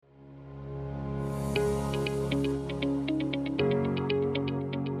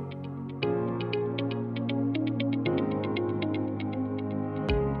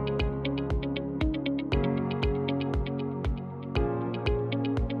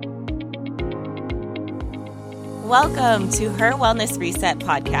Welcome to Her Wellness Reset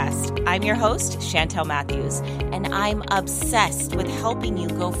podcast. I'm your host, Chantel Matthews, and I'm obsessed with helping you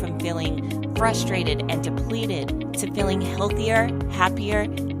go from feeling frustrated and depleted to feeling healthier, happier,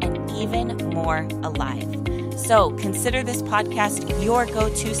 and even more alive. So consider this podcast your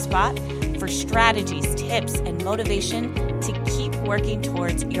go-to spot for strategies, tips, and motivation to keep working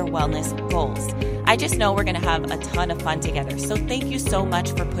towards your wellness goals. I just know we're going to have a ton of fun together. So thank you so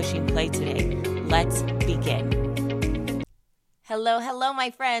much for pushing play today. Let's begin. Hello,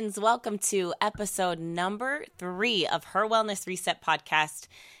 my friends. Welcome to episode number 3 of Her Wellness Reset podcast.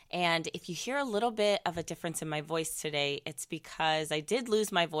 And if you hear a little bit of a difference in my voice today, it's because I did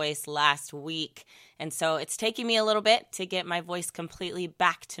lose my voice last week. And so it's taking me a little bit to get my voice completely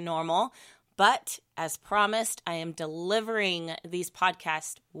back to normal. But as promised, I am delivering these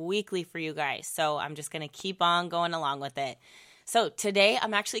podcasts weekly for you guys. So I'm just going to keep on going along with it. So today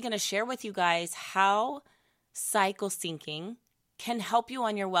I'm actually going to share with you guys how cycle syncing can help you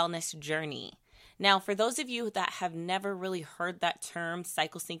on your wellness journey. Now, for those of you that have never really heard that term,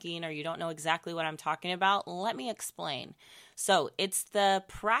 cycle syncing, or you don't know exactly what I'm talking about, let me explain. So it's the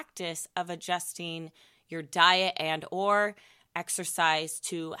practice of adjusting your diet and or exercise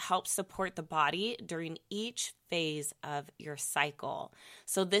to help support the body during each phase of your cycle.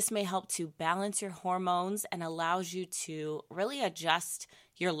 So this may help to balance your hormones and allows you to really adjust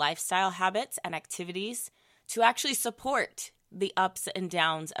your lifestyle habits and activities to actually support the ups and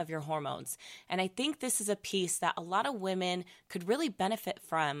downs of your hormones. And I think this is a piece that a lot of women could really benefit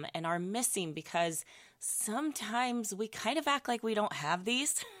from and are missing because sometimes we kind of act like we don't have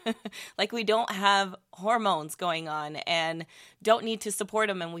these, like we don't have hormones going on and don't need to support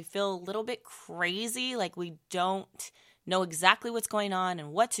them. And we feel a little bit crazy, like we don't know exactly what's going on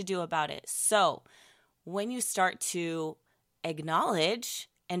and what to do about it. So when you start to acknowledge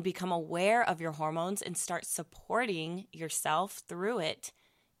and become aware of your hormones and start supporting yourself through it,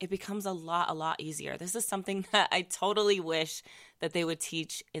 it becomes a lot easier. This is something that I totally wish that they would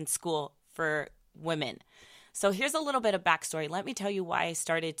teach in school for women. So here's a little bit of backstory. Let me tell you why I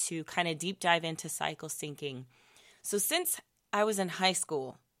started to kind of deep dive into cycle syncing. So since I was in high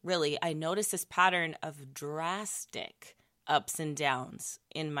school, really, I noticed this pattern of drastic ups and downs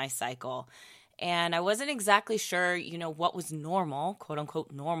in my cycle. And I wasn't exactly sure, what was normal, quote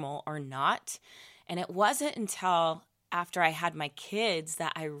unquote normal or not. And it wasn't until after I had my kids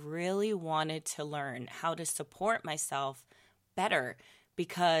that I really wanted to learn how to support myself better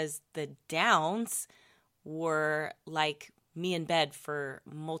because the downs were like me in bed for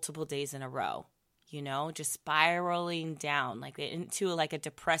multiple days in a row, just spiraling down like into like a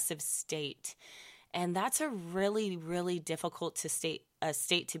depressive state. And that's a really, really difficult state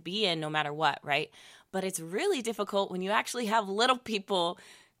to be in no matter what, right? But it's really difficult when you actually have little people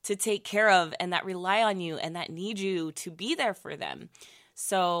to take care of and that rely on you and that need you to be there for them.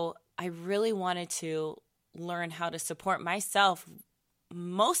 So I really wanted to learn how to support myself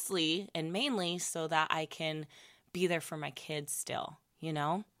mostly and mainly so that I can be there for my kids still,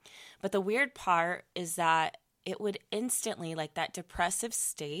 But the weird part is that it would instantly, like that depressive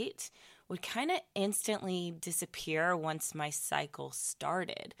state would kind of instantly disappear once my cycle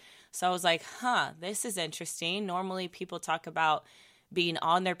started. So I was like, this is interesting. Normally people talk about being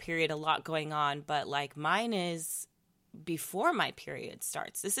on their period, a lot going on, but like mine is before my period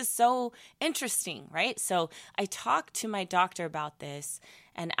starts. This is so interesting, right? So I talked to my doctor about this,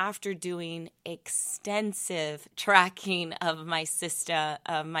 and after doing extensive tracking of my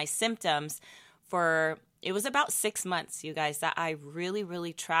symptoms it was about 6 months, you guys, that I really,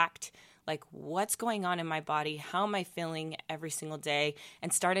 really tracked like what's going on in my body, how am I feeling every single day,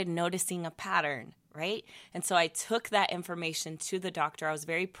 and started noticing a pattern, right? And so I took that information to the doctor. I was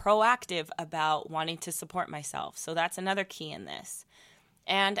very proactive about wanting to support myself. So that's another key in this.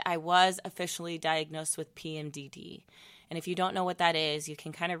 And I was officially diagnosed with PMDD. And if you don't know what that is, you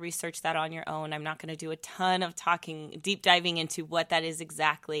can kind of research that on your own. I'm not going to do a ton of deep diving into what that is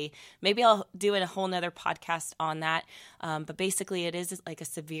exactly. Maybe I'll do a whole nother podcast on that. But basically, it is like a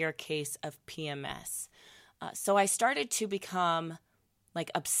severe case of PMS. So I started to become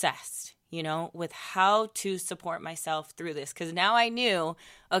like obsessed, with how to support myself through this. Because now I knew,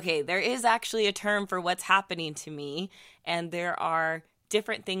 okay, there is actually a term for what's happening to me. And there are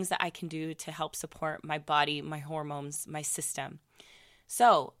different things that I can do to help support my body, my hormones, my system.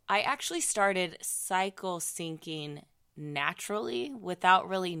 So I actually started cycle syncing naturally without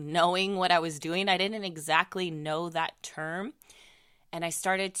really knowing what I was doing. I didn't exactly know that term. And I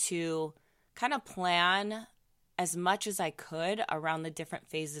started to kind of plan as much as I could around the different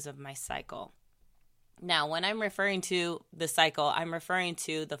phases of my cycle. Now, when I'm referring to the cycle, I'm referring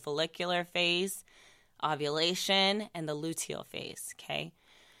to the follicular phase, ovulation, and the luteal phase, okay?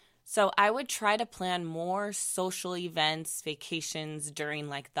 So I would try to plan more social events, vacations during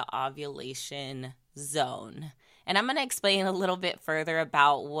like the ovulation zone. And I'm going to explain a little bit further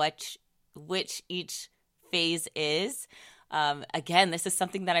about which each phase is. Again, this is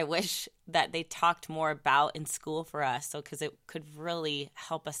something that I wish that they talked more about in school for us, so because it could really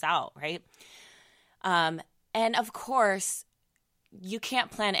help us out, right? And of course, you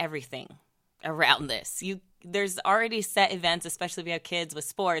can't plan everything around this. There's already set events, especially if you have kids with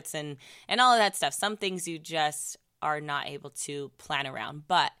sports and all of that stuff. Some things you just are not able to plan around.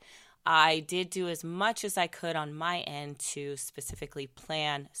 But I did do as much as I could on my end to specifically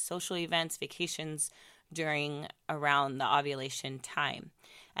plan social events, vacations around the ovulation time.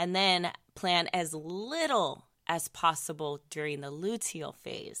 And then plan as little as possible during the luteal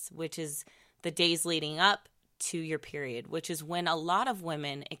phase, which is the days leading up to your period, which is when a lot of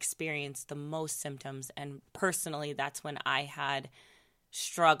women experience the most symptoms. And personally, that's when I had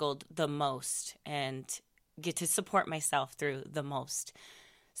struggled the most and get to support myself through the most.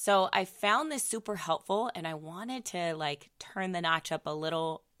 So I found this super helpful, and I wanted to like turn the notch up a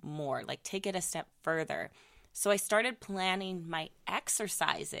little more, like take it a step further. So I started planning my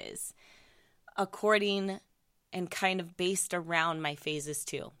exercises according and kind of based around my phases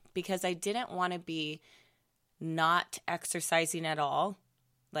too, because I didn't want to be not exercising at all,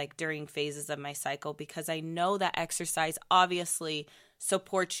 like during phases of my cycle, because I know that exercise obviously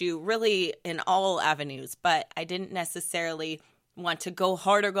supports you really in all avenues, but I didn't necessarily want to go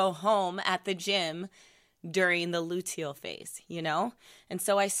hard or go home at the gym during the luteal phase, you know? And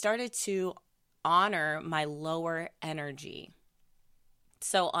so I started to honor my lower energy.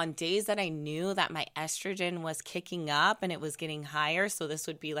 So on days that I knew that my estrogen was kicking up and it was getting higher, so this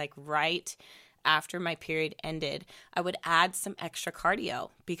would be like right after my period ended, I would add some extra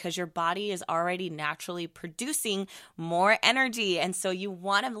cardio because your body is already naturally producing more energy. And so you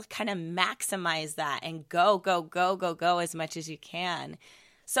want to kind of maximize that and go as much as you can.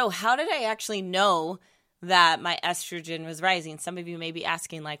 So how did I actually know that my estrogen was rising? Some of you may be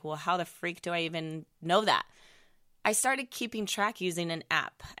asking like, well, how the freak do I even know that? I started keeping track using an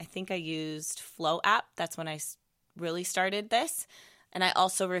app. I think I used Flow app. That's when I really started this. And I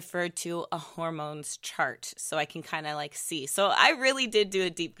also referred to a hormones chart so I can kind of like see. So I really did do a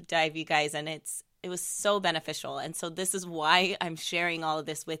deep dive, you guys, and it was so beneficial. And so this is why I'm sharing all of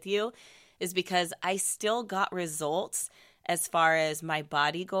this with you, is because I still got results as far as my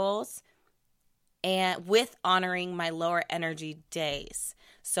body goals and with honoring my lower energy days.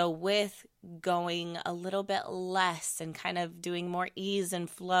 So with going a little bit less and kind of doing more ease and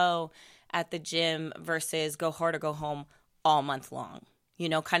flow at the gym versus go hard or go home all month long, you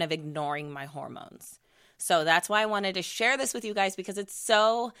know, kind of ignoring my hormones. So that's why I wanted to share this with you guys, because it's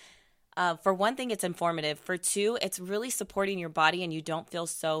so, for one thing, it's informative. For two, it's really supporting your body and you don't feel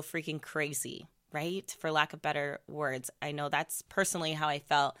so freaking crazy, right? For lack of better words. I know that's personally how I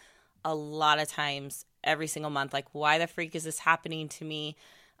felt a lot of times every single month. Like, why the freak is this happening to me?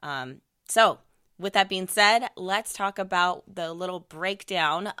 So with that being said, let's talk about the little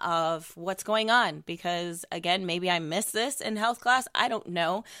breakdown of what's going on, because again, maybe I missed this in health class. I don't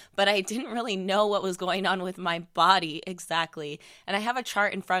know, but I didn't really know what was going on with my body exactly. And I have a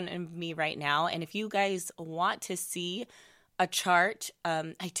chart in front of me right now. And if you guys want to see a chart,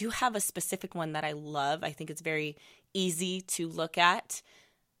 I do have a specific one that I love. I think it's very easy to look at.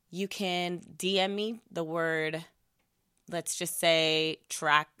 You can DM me the word, let's just say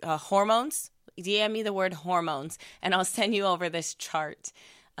hormones. DM me the word hormones, and I'll send you over this chart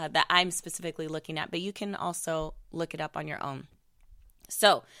that I'm specifically looking at, but you can also look it up on your own.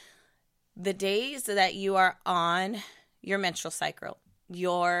 So the days that you are on your menstrual cycle,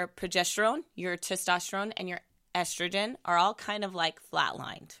 your progesterone, your testosterone, and your estrogen are all kind of like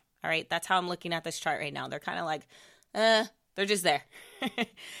flatlined. All right, that's how I'm looking at this chart right now. They're kind of like, they're just there.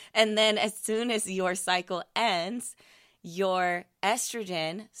 And then as soon as your cycle ends, your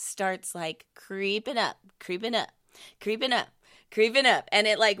estrogen starts like creeping up. And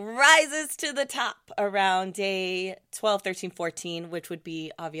it like rises to the top around day 12, 13, 14, which would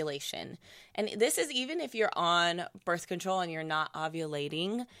be ovulation. And this is even if you're on birth control and you're not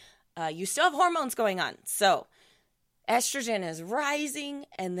ovulating, you still have hormones going on. So estrogen is rising.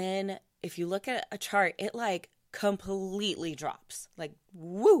 And then if you look at a chart, it like completely drops, like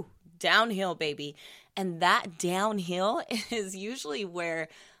woo, downhill, baby. And that downhill is usually where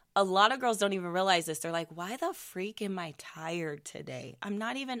a lot of girls don't even realize this. They're like, why the freak am I tired today? I'm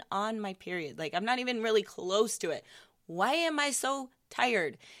not even on my period. Like, I'm not even really close to it. Why am I so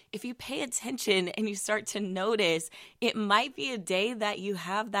tired? If you pay attention and you start to notice, it might be a day that you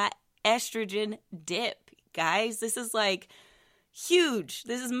have that estrogen dip. Guys, this is like huge.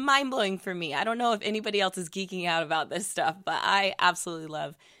 This is mind-blowing for me. I don't know if anybody else is geeking out about this stuff, but I absolutely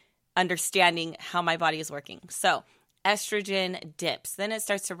love understanding how my body is working. So estrogen dips. Then it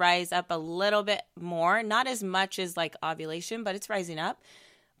starts to rise up a little bit more, not as much as like ovulation, but it's rising up.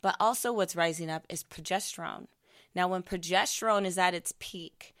 But also what's rising up is progesterone. Now, when progesterone is at its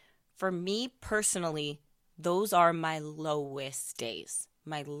peak, for me personally, those are my lowest days,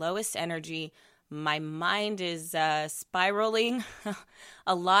 my lowest energy. My mind is spiraling,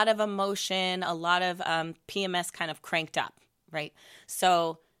 a lot of emotion, a lot of PMS kind of cranked up, right?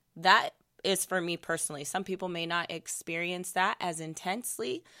 So that is for me personally. Some people may not experience that as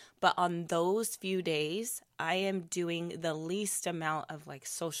intensely, but on those few days, I am doing the least amount of like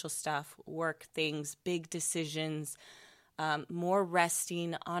social stuff, work things, big decisions, more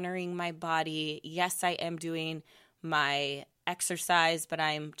resting, honoring my body. Yes, I am doing my exercise, but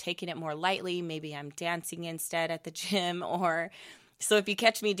I'm taking it more lightly. Maybe I'm dancing instead at the gym, or so if you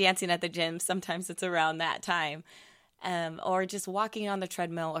catch me dancing at the gym, sometimes it's around that time, or just walking on the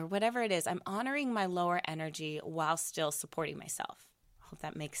treadmill or whatever it is. I'm honoring my lower energy while still supporting myself. Hope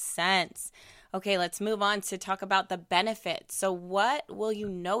that makes sense. Okay, let's move on to talk about the benefits. So what will you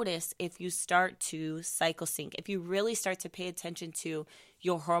notice if you start to cycle sync, if you really start to pay attention to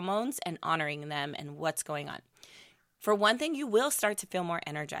your hormones and honoring them and what's going on? For one thing, you will start to feel more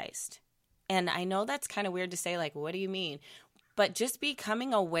energized. And I know that's kind of weird to say, like, what do you mean? But just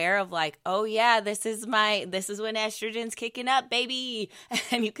becoming aware of like, oh yeah, this is when estrogen's kicking up, baby.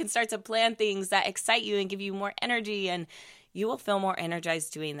 And you can start to plan things that excite you and give you more energy, and you will feel more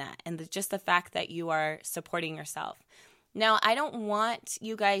energized doing that. And just the fact that you are supporting yourself. Now, I don't want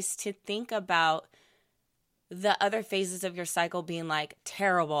you guys to think about the other phases of your cycle being like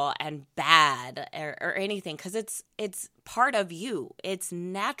terrible and bad or anything, because it's part of you. It's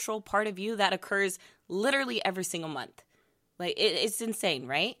natural part of you that occurs literally every single month. Like it's insane,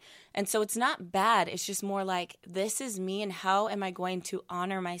 right? And so it's not bad. It's just more like, this is me, and how am I going to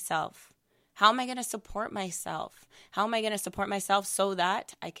honor myself? How am I going to support myself? How am I going to support myself so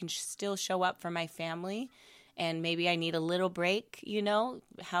that I can still show up for my family? And maybe I need a little break, you know,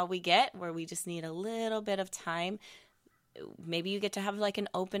 how we get, where we just need a little bit of time. Maybe you get to have like an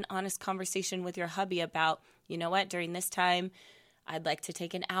open, honest conversation with your hubby about, you know what, during this time, I'd like to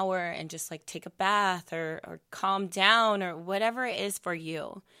take an hour and just like take a bath or calm down or whatever it is for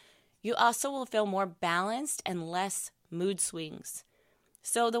you. You also will feel more balanced and less mood swings.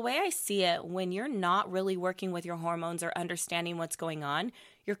 So the way I see it, when you're not really working with your hormones or understanding what's going on,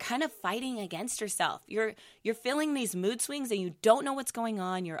 you're kind of fighting against yourself. You're feeling these mood swings and you don't know what's going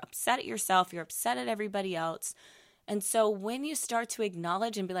on. You're upset at yourself. You're upset at everybody else. And so when you start to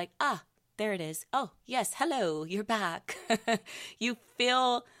acknowledge and be like, there it is. Oh, yes. Hello. You're back. You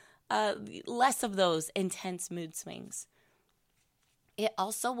feel less of those intense mood swings. It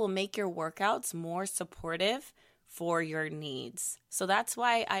also will make your workouts more supportive for your needs. So that's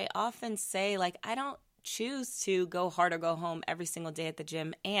why I often say, like, I don't choose to go hard or go home every single day at the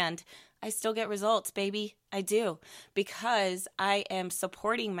gym, and I still get results, baby. I do, because I am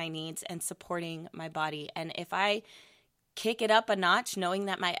supporting my needs and supporting my body. And if I kick it up a notch, knowing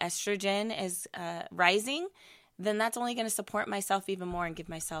that my estrogen is rising, then that's only going to support myself even more and give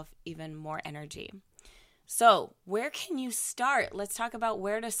myself even more energy. So where can you start? Let's talk about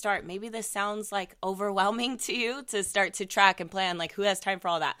where to start. Maybe this sounds like overwhelming to you to start to track and plan. Like, who has time for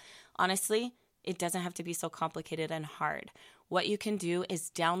all that? Honestly, it doesn't have to be so complicated and hard. What you can do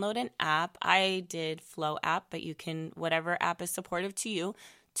is download an app. I did Flow app, but you can, whatever app is supportive to you,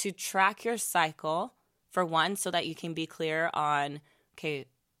 to track your cycle, for one, so that you can be clear on, okay,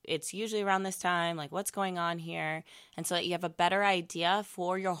 it's usually around this time, like what's going on here, and so that you have a better idea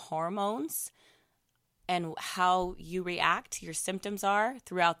for your hormones and how you react, your symptoms are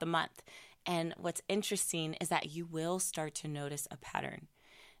throughout the month. And what's interesting is that you will start to notice a pattern.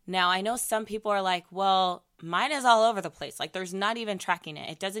 Now, I know some people are like, well, mine is all over the place. Like, there's not even tracking it.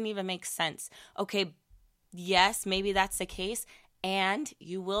 It doesn't even make sense. Okay, yes, maybe that's the case. And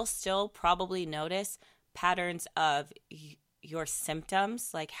you will still probably notice patterns of your symptoms,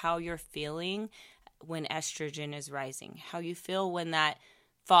 like how you're feeling when estrogen is rising, how you feel when that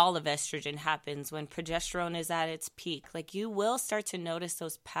fall of estrogen happens, when progesterone is at its peak. Like, you will start to notice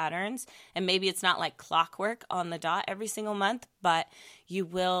those patterns, and maybe it's not like clockwork on the dot every single month, but you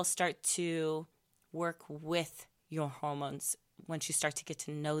will start to work with your hormones once you start to get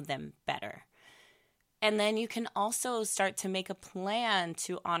to know them better. And then you can also start to make a plan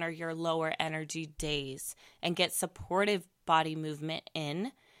to honor your lower energy days and get supportive body movement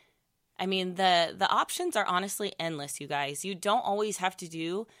in. I mean, the options are honestly endless, you guys. You don't always have to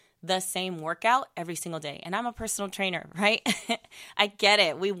do the same workout every single day. And I'm a personal trainer, right? I get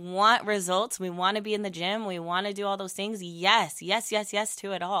it. We want results. We want to be in the gym. We want to do all those things. Yes, yes, yes, yes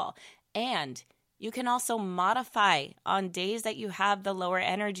to it all. And you can also modify on days that you have the lower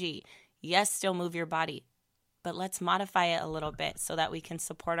energy. Yes, still move your body, but let's modify it a little bit so that we can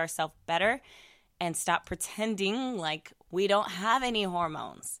support ourselves better and stop pretending like we don't have any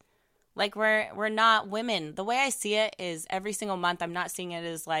hormones. Like we're not women. The way I see it is every single month, I'm not seeing it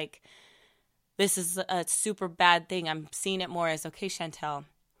as like, this is a super bad thing. I'm seeing it more as, okay, Chantel,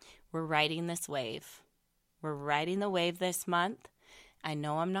 we're riding this wave. We're riding the wave this month. I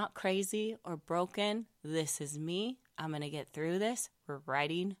know I'm not crazy or broken. This is me. I'm going to get through this. We're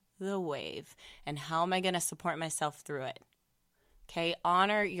riding the wave. And how am I going to support myself through it? Okay,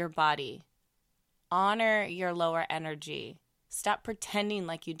 honor your body. Honor your lower energy. Stop pretending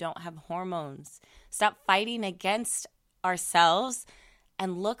like you don't have hormones. Stop fighting against ourselves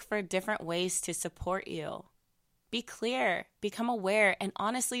and look for different ways to support you. Be clear, become aware. And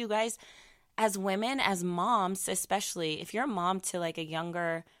honestly, you guys, as women, as moms, especially if you're a mom to like a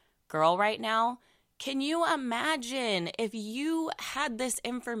younger girl right now, can you imagine if you had this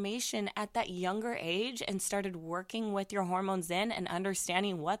information at that younger age and started working with your hormones in and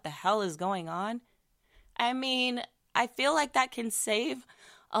understanding what the hell is going on? I mean, I feel like that can save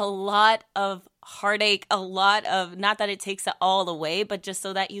a lot of heartache, a lot of, not that it takes it all away, but just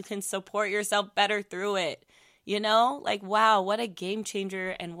so that you can support yourself better through it. You know, like, wow, what a game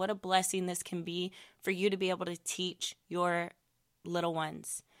changer and what a blessing this can be for you to be able to teach your little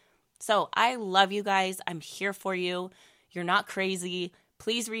ones. So I love you guys. I'm here for you. You're not crazy.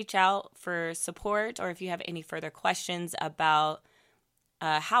 Please reach out for support, or if you have any further questions about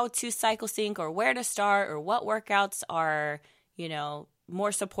how to cycle sync or where to start or what workouts are, you know,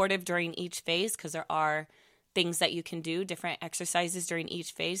 more supportive during each phase, because there are things that you can do, different exercises during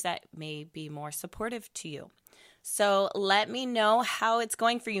each phase that may be more supportive to you. So let me know how it's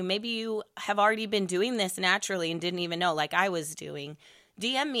going for you. Maybe you have already been doing this naturally and didn't even know, like I was doing.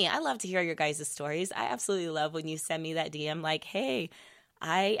 DM me. I love to hear your guys' stories. I absolutely love when you send me that DM like, hey,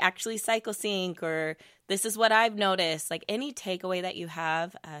 I actually cycle sync, or this is what I've noticed. Like any takeaway that you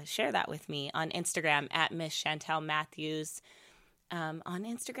have, share that with me on Instagram at Miss Chantel Matthews. On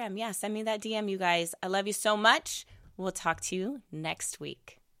Instagram, yeah, send me that DM, you guys. I love you so much. We'll talk to you next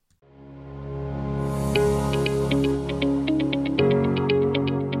week.